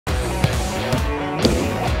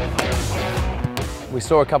We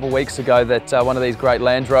saw a couple of weeks ago that one of these great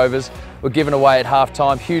Land Rovers were given away at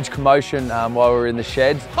half-time. Huge commotion while we were in the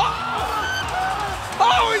sheds.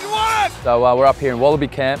 Oh, he's won it! So we're up here in Wallaby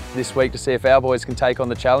camp this week to see if our boys can take on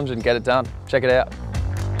the challenge and get it done. Check it out.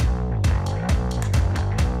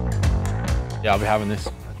 Yeah, I'll be having this.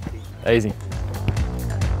 Easy.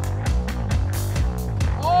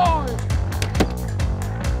 Oh!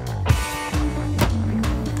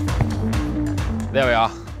 There we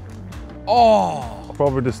are. Oh! I'll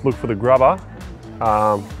probably just look for the grubber.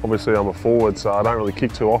 Obviously I'm a forward, so I don't really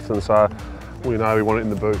kick too often, so we know we want it in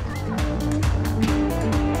the boot.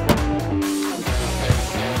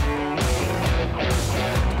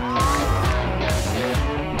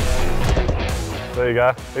 There you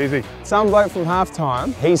go, easy. Some bloke from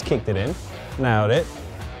half-time, he's kicked it in, nailed it,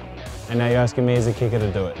 and now you're asking me as a kicker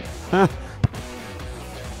to do it.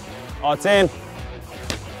 Oh, it's in.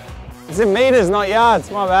 It's in metres, not yards,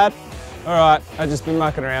 my bad. All right, I've just been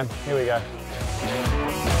mucking around. Here we go.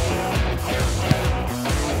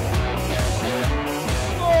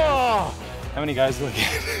 Oh! How many goes do I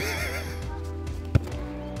get?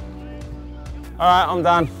 All right, I'm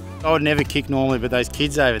done. I would never kick normally, but those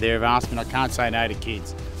kids over there have asked me, and I can't say no to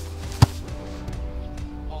kids.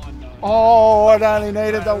 Oh, it only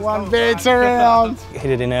needed the one bounce around.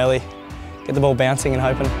 Hit it in early, get the ball bouncing and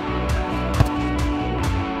hoping.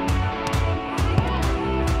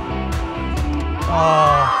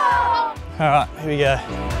 Oh. All right, here we go.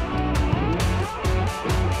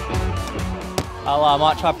 I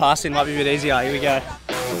might try passing, might be a bit easier. Here we go.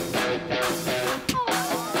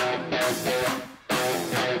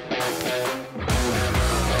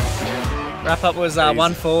 Wrap up was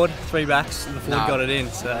 1 forward, 3 backs, and the forward got it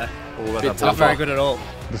in, so not very good at all.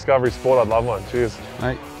 Discovery Sport, I'd love one, cheers.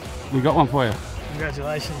 Mate, we got one for you.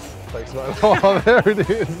 Congratulations. Thanks mate. Oh, there it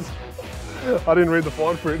is. I didn't read the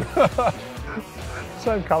fine print.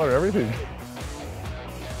 Same colour, everything.